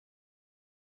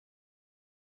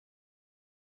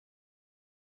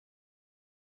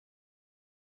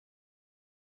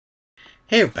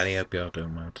Hey everybody, hope y'all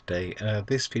doing well today.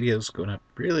 This video is going up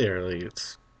really early.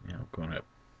 It's going up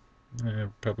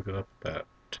probably go up about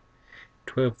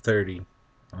 12:30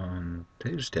 on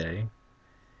Tuesday.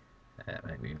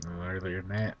 Maybe a little earlier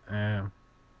than that.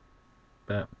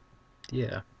 But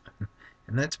yeah,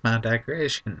 and that's my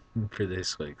digression for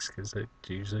this week's because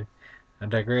usually I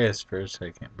digress for a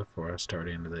second before I start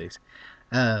into these.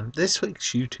 This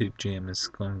week's YouTube gem is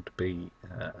going to be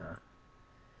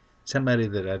somebody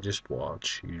that I just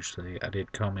watch. Usually I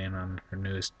did comment on her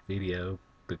newest video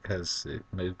because it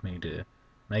moved me to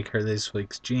make her this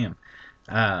week's gem.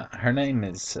 Her name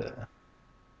is I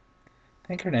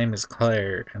think her name is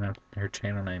Claire, and her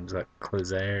channel name is like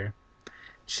Claire.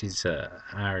 She's a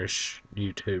Irish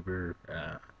YouTuber.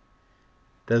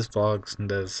 Does vlogs and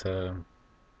does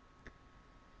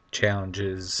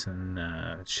challenges,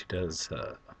 and she does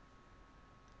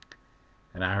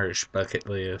an Irish bucket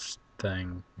list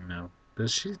thing, But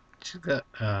she's got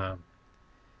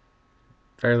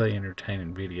fairly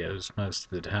entertaining videos most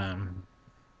of the time.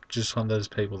 Just one of those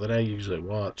people that I usually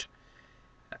watch.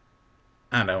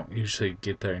 I don't usually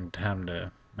get there in time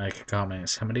to make a comment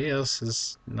somebody else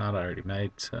has not already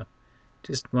made, so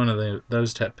just one of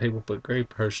those type of people, but great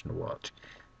person to watch.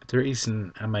 But the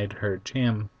reason I made her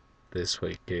gym this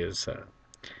week is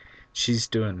she's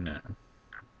doing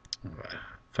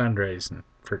fundraising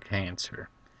for cancer,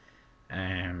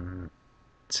 and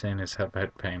seeing as how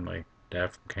bad family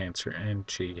died from cancer, and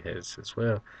she has as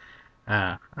well.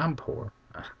 I'm poor.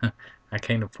 I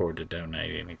can't afford to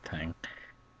donate anything,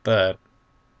 but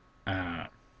uh,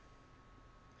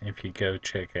 if you go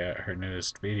check out her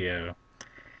newest video,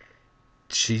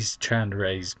 she's trying to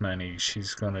raise money.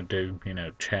 She's gonna do,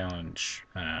 challenge,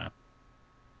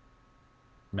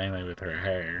 mainly with her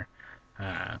hair,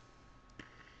 uh,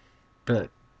 but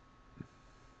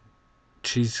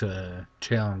she's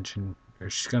challenging, or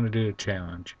she's gonna do a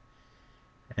challenge,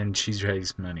 and she's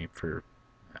raised money for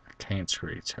cancer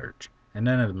research, and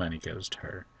none of the money goes to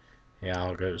her. It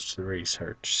all goes to the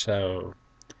research. So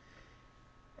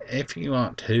if you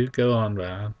want to, go on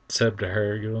by, sub to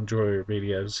her. You'll enjoy her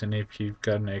videos, and if you've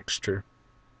got an extra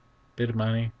bit of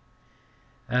money,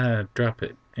 drop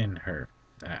it in her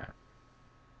uh,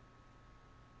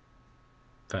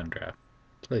 fund drive,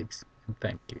 please, and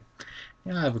thank you.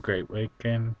 You'll have a great week,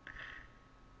 and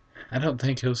I don't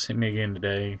think you'll see me again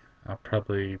today. I'll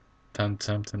probably find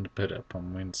something to put up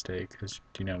on Wednesday, because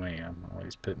you know me, I'm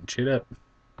always putting shit up.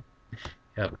 You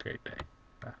have a great day.